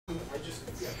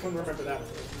couldn't remember that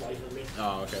life of me.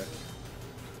 Oh, okay.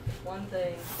 One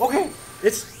thing. Okay,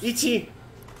 it's E.T.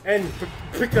 and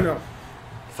Picano.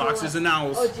 Foxes and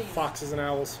owls. Oh, geez. Foxes and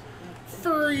owls.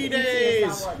 3 E.T. is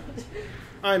days! not one.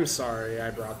 I'm sorry I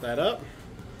brought that up.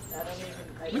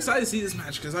 I'm excited to see this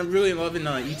match because I'm really loving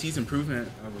ET's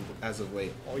improvement as of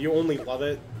late. Oh, you only love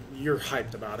it? You're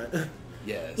hyped about it.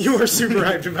 Yes. You were super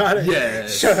hyped about it?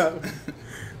 Yes. Shut up.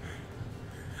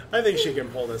 I think she can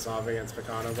pull this off against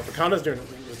Picano, but Picano's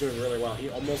was doing really well. He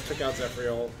almost took out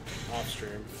Zephyriel off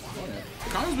stream. Oh, yeah.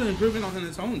 Picano's been improving on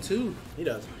his own, too. He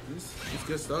does. It's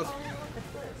good stuff.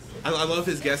 I love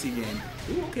his guessing game.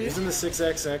 Ooh, okay. He's in the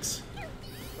 6XX.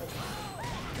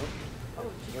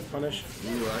 What punish?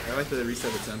 Ooh, I like the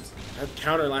reset attempts. That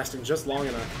counter lasting just long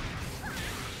enough.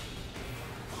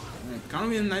 Picano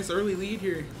getting a nice early lead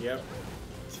here. Yep.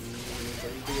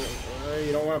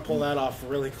 You don't want to pull that off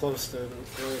really close to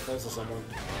someone.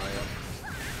 Oh,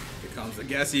 yeah. Here comes the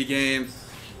guessy game.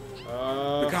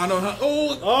 Picano,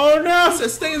 oh no! It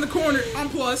says stay in the corner. I'm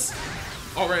plus.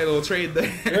 All right, a little trade there.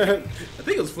 I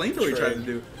think it was flamethrower he tried to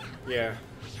do. Yeah.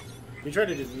 He tried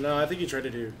to do. No, I think he tried to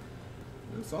do.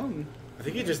 Something. I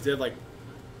think he just did like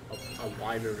a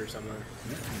Y move or something.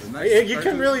 Yeah, nice you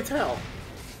can really tell.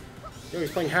 Yo,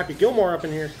 he's playing Happy Gilmore up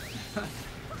in here.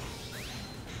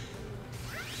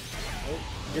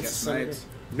 Gets sniped.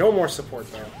 No more support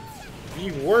though.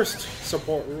 The worst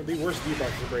support, the worst debuff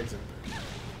for Braixen.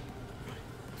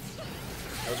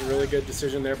 That was a really good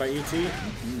decision there by ET.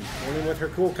 Only with her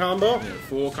cool combo. Yeah,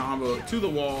 full combo to the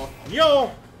wall.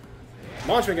 Yo!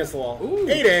 Launch him against the wall. Ooh.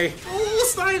 8A. Oh,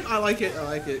 snipe! I like it. I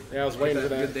like it. Yeah, I was waiting for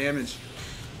that. Good damage.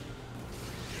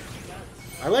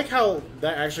 I like how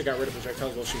that actually got rid of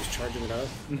projectiles while she was charging it up.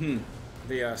 Mm-hmm.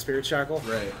 The Spirit Shackle.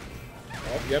 Right.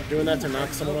 Oh, yep, doing that to knock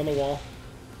someone on the wall.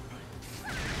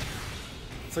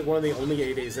 It's like one of the only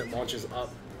 8As that launches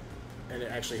up and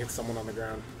it actually hits someone on the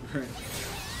ground. Right.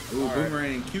 Ooh, all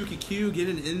boomerang. Right. QQQ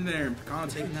getting in there. And Picano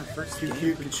taking that first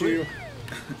QQQ.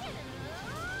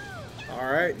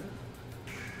 Alright.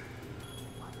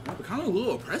 Picano a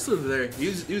little oppressive there. He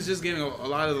was just getting a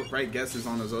lot of the right guesses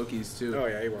on those Okies, too. Oh,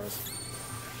 yeah, he was.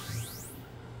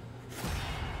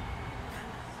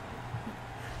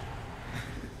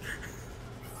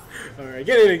 Alright,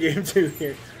 get into game 2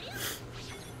 here.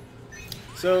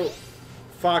 So,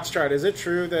 Foxtrot, is it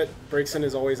true that Braixen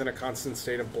is always in a constant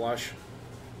state of blush?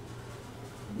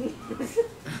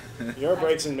 You're a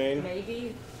Braixen main.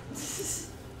 Maybe.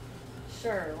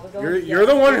 Sure, we'll go. You're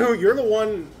the one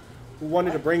who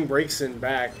wanted to bring Braixen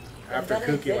back after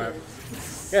Kuki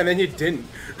left. Yeah, and then you didn't.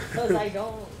 Because I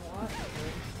don't want to.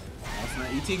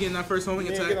 Awesome. ET getting that first homing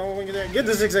attack. Get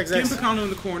the 6XX. Get Picano in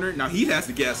the corner. Now he has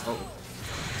to guess. Oh.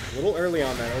 A little early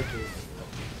on that, okay.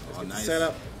 Oh, nice. Set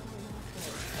up.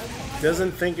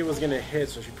 Doesn't think it was going to hit,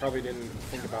 so she probably didn't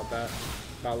think about that.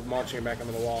 About launching it back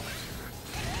onto the wall.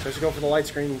 Tries to go for the light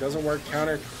screen. Doesn't work.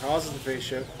 Counter causes the face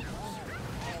shift.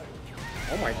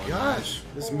 Oh my gosh.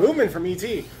 This movement from ET.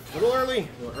 A little early.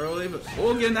 A little early, but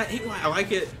getting that 8Y. I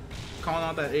like it. Calling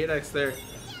out that 8X there.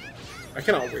 I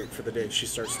cannot wait for the day she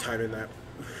starts timing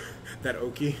that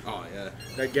Oki. Oh, yeah.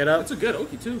 That get up. It's a good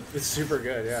Oki, too. It's super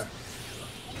good, yeah.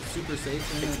 Super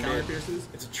safe and counter pierces.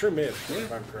 It's a true mid,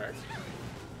 if I'm correct.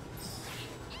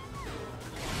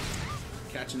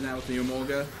 Catching that with the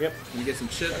Omolga. Yep. You get some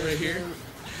chip right here.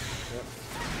 Yep.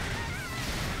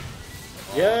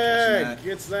 Oh, yeah,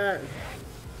 gets that.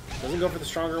 Doesn't go for the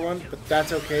stronger one, but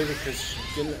that's okay because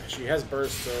she has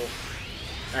burst, so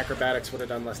acrobatics would have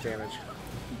done less damage.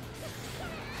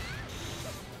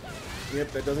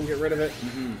 Yep, that doesn't get rid of it.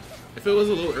 Mm-hmm. If it was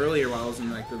a little earlier while I was in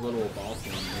like the little ball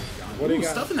form, what do you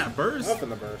got? Stuff in that burst. Up in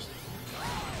the burst.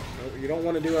 You don't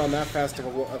want to do it on that fast of a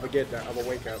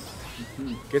wake up.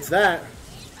 Mm-hmm. Gets that.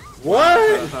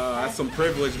 What? That's some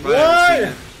privilege.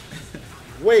 What?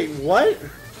 Wait, what?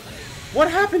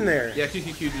 What happened there? Yeah,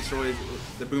 QQQ destroys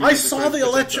the boomerang. I saw the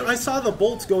I saw the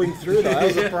bolts going through though. That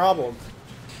was a problem.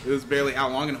 It was barely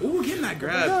out long enough. Ooh, getting that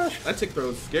grab. Oh that tick throw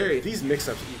is scary. These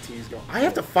mix-ups ETs go. I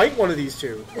have to fight one of these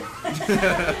two.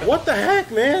 What the heck,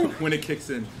 man? When it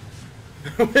kicks in.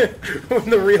 When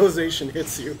the realization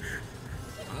hits you.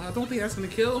 I don't think that's going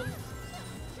to kill.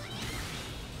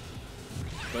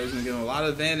 But he's going to get a lot of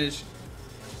advantage.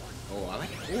 Oh, I like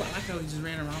how he just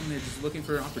ran around there just looking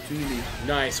for an opportunity.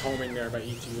 Nice homing there by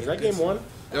ET. Was that game 1?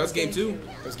 That was game 2.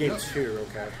 That was game 2,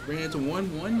 okay. Ran into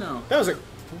 1-1 now. That was like,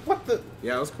 what the?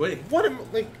 Yeah, that was quick. What am,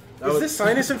 like, is this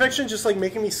sinus infection just like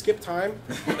making me skip time?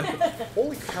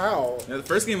 Holy cow. Yeah, the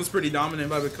first game was pretty dominant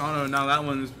by Picano, and now that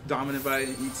one's dominant by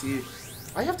ET.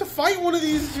 I have to fight one of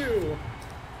these two.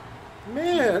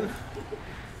 Man.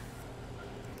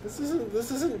 This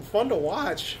isn't fun to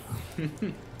watch.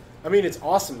 I mean, it's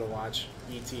awesome to watch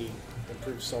ET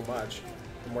improve so much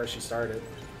from where she started.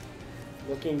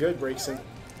 Looking good, Braixen.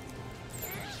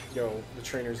 Yo, the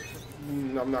trainer's...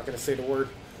 I'm not going to say the word.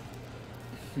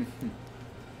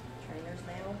 Trainer's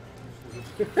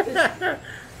male?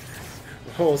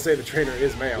 We'll say the trainer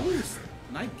is male. Ooh,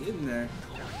 not getting there.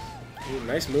 Ooh,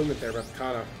 nice movement there by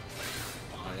Picano.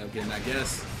 Oh, yeah, I'm getting that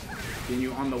guess. Getting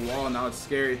you on the wall, now it's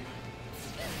scary.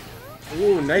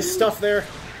 Ooh, nice stuff there.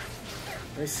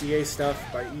 Nice CA stuff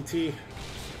by ET.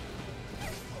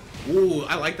 Ooh,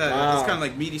 I like that. Wow. That's kind of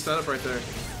like meaty setup right there.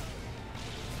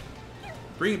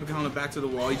 Bringing Picano back to the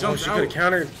wall. He jumps She out. could have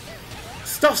countered.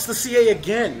 Stuffs the CA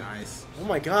again. Nice. Oh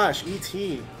my gosh, ET.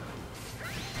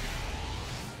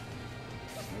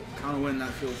 Picano winning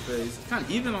that field phase. It's kind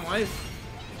of even on life.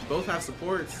 Both have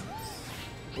supports.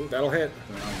 Ooh, that'll hit.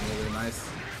 Really nice.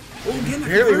 Oh, getting that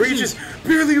Barely conversion. reaches.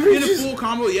 Barely Getting a reaches. full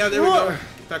combo. Yeah, there we Whoa. go.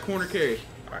 Get that corner carry.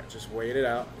 Alright, just wait it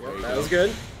out. There Yep, you that go. was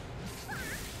good.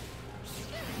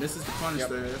 Misses the punish Yep.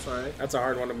 there. That's alright. That's a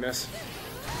hard one to miss.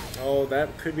 Oh,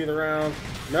 that could be the round.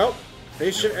 Nope.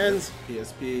 Face shift ends.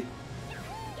 PSP.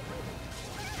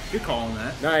 Good call on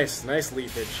that. Nice. Nice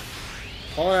leafage.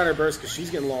 Calling out her burst because she's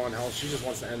getting low on health. She just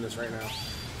wants to end this right now.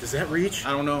 Does that reach?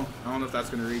 I don't know. I don't know if that's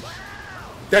going to reach.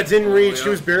 That didn't reach. yeah. She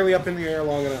was barely up in the air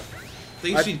long enough. I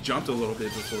think she jumped a little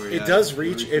bit before. It Yeah, does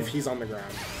reach really if cool. he's on the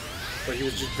ground. But he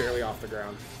was just barely off the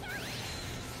ground.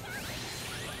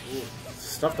 Ooh,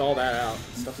 stuffed all that out.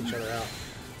 Stuffed each other out.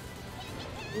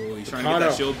 Oh, he's trying to get that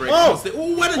Picano. shield break. Oh!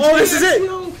 Oh, what a Oh, this is it!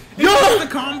 shield. He No! got the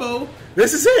combo.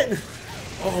 This is it!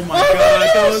 Oh my Oh my god,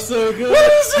 that gosh! was so good.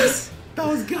 What is this? That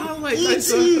was godlike.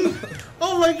 E.T.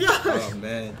 Oh my gosh! Oh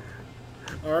man.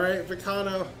 Alright,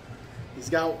 Picano. He's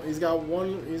got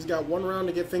one round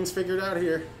to get things figured out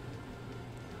here.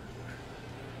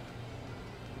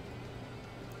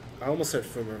 I almost said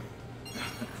Fumu.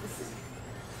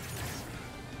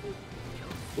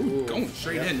 Ooh, going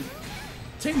straight yeah. in.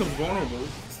 Taking those vulnerables.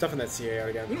 Stuffing that CA out We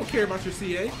again. don't care about your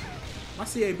CA. My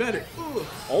CA better. Ooh,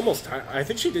 Almost time. I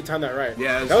think she did time that right.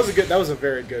 Yeah, that was a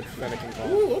very good Fennekin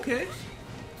call. Ooh, okay.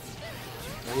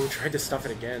 Ooh, tried to stuff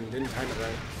it again. Didn't time it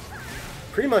right.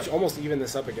 Pretty much almost even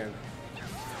this up again.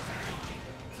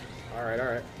 Alright,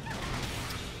 alright.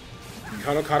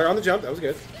 Picano caught her on the jump. That was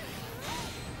good.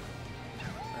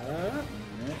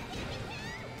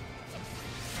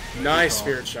 Nice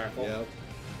Spirit Shackle. Yep.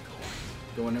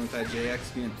 Going in with that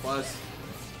JX getting plus.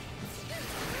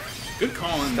 Good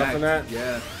call on Stuffing that.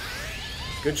 Yeah.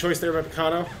 Good choice there by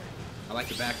Picano. I like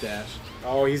the backdash.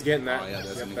 Oh, he's getting that. Oh, yeah,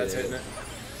 that's gonna that's get hitting it.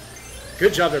 it.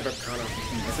 Good job there by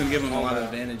Picano. It's going to give him a lot of yeah.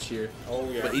 advantage here. Oh,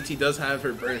 yeah. But ET does have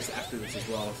her burst after this as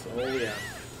well. So. Oh, yeah.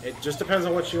 It just depends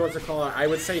on what she wants to call out. I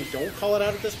would say don't call it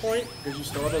out at this point, because you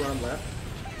still have a round left.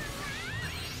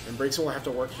 And Braixen will have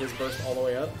to work his burst all the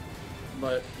way up.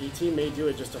 But ET may do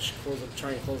it just to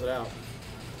try and close it out.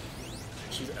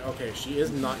 Okay, she is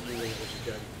not using it, which is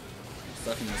good.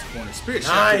 Stuck in this corner. Spirit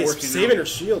Shackle Nice! working Saving out. her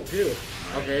shield, too.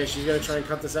 Okay, she's going to try and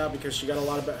cut this out because she got a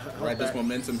lot of health Right, this back.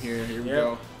 momentum here. Here we Yep.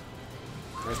 go.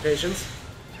 Nice patience.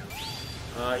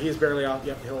 He is barely off.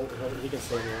 Yep, he can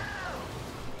stay here.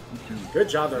 Good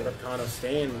job there, Picano,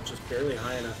 staying just barely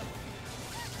high enough.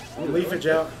 Leafage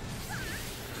out.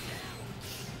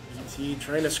 ET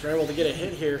trying to scramble to get a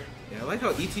hit here. Yeah, I like how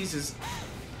ET's just...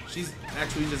 She's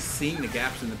actually just seeing the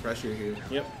gaps in the pressure here.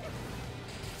 Yep.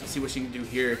 Let's see what she can do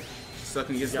here. Stuck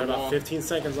against Got the about wall. 15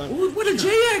 seconds left. Ooh, what a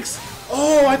JX!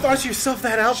 Oh, I thought you stuffed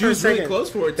that out She for a was really second. close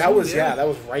for it, That too, was, yeah. that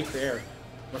was right there.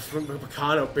 But from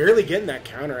Picano, barely getting that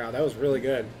counter out. That was really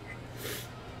good.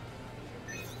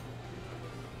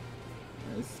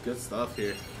 This is good stuff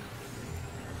here.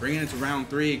 Bringing it to round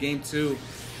 3, game 2.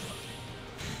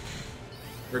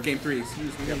 Or game 3,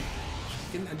 excuse me. Yep.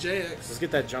 Getting that JX. Let's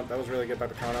get that jump. That was really good by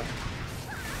Picano.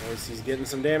 He's getting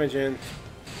some damage in.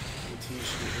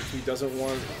 ET doesn't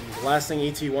want... The last thing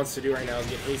ET wants to do right now is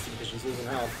get hasty because she's losing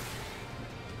health.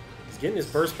 He's getting his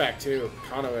burst back too.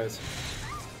 Picano is.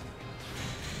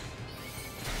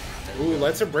 Ooh,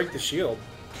 lets her break the shield.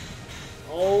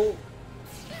 Oh.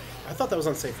 I thought that was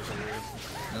unsafe for some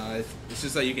reason. It's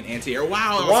just that you can anti-air.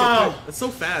 Wow! Wow. That's so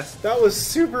fast. That was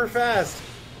super fast.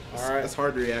 Alright. That's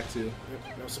hard to react to.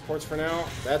 No supports for now.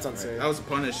 That's unsafe. That was a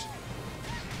punish.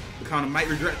 Picano might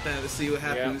regret that. Let's see what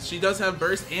happens. Yeah. She does have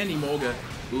burst and Emolga.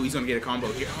 Ooh, he's gonna get a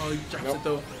combo here. Oh, he drops Nope. it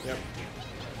though.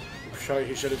 Yep.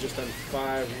 He should have just done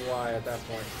 5Y at that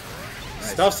point.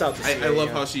 Nice. Stuffs out the I CA, love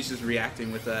yeah. how she's just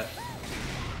reacting with that.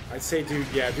 I'd say, do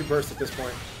burst at this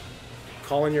point.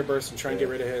 Call in your burst and try and get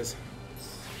rid of his.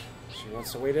 She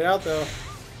wants to wait it out, though.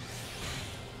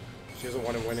 She doesn't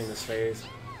want him winning this phase.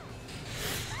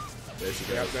 There she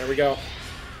goes. Yep, there we go.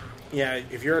 Yeah,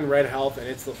 if you're in red health and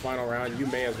it's the final round, you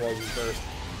may as well use burst.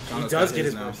 He Picano's does got get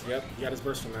his now. burst. Yep, he got his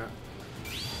burst from that.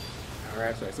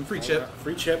 Alright. Sorry, some free chip.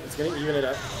 Free chip. It's going to even it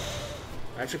up.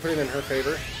 Actually put it in her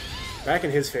favor. Back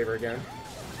in his favor again.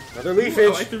 Another leafage.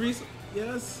 Ooh, I like the reason.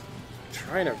 Yes.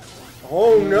 Trying to...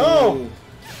 Oh, no!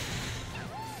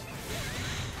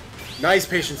 Nice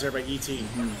patience there by ET.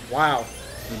 Wow.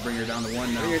 We bring her down to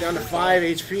 1 now. Bring her down to 5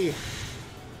 HP.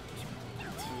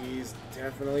 ET's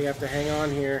definitely have to hang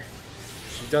on here.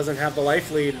 She doesn't have the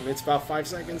life lead, and it's about 5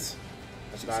 seconds.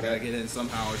 That's She's about gotta it. get in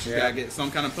somehow, or she's Yeah. gotta get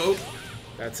some kind of poke.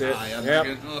 That's it. Ah, yeah, Yep. not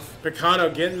good enough.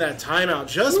 Picano getting that timeout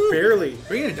just Woo. barely.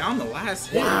 Bringing it down the last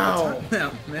hit. Wow.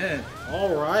 Timeout, man.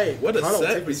 All right. What a Picano set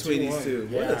taking between these 2-1. two.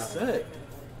 Yeah. What a set.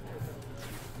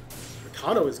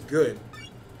 Picano is good,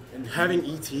 and having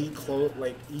ET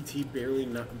barely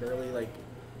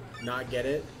not get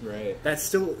it. Right. That's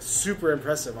still super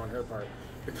impressive on her part.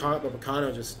 But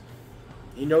Picano just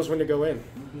he knows when to go in.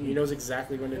 He knows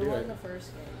exactly when to Who do won it. the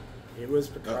first game? It was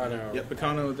Picano. Yep,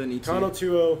 Picano, then ET. Picano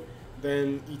 2-0,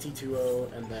 then ET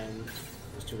 2-0, and then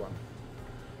it was 2-1.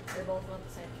 They both won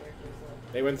the same characters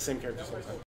though. They went the same characters.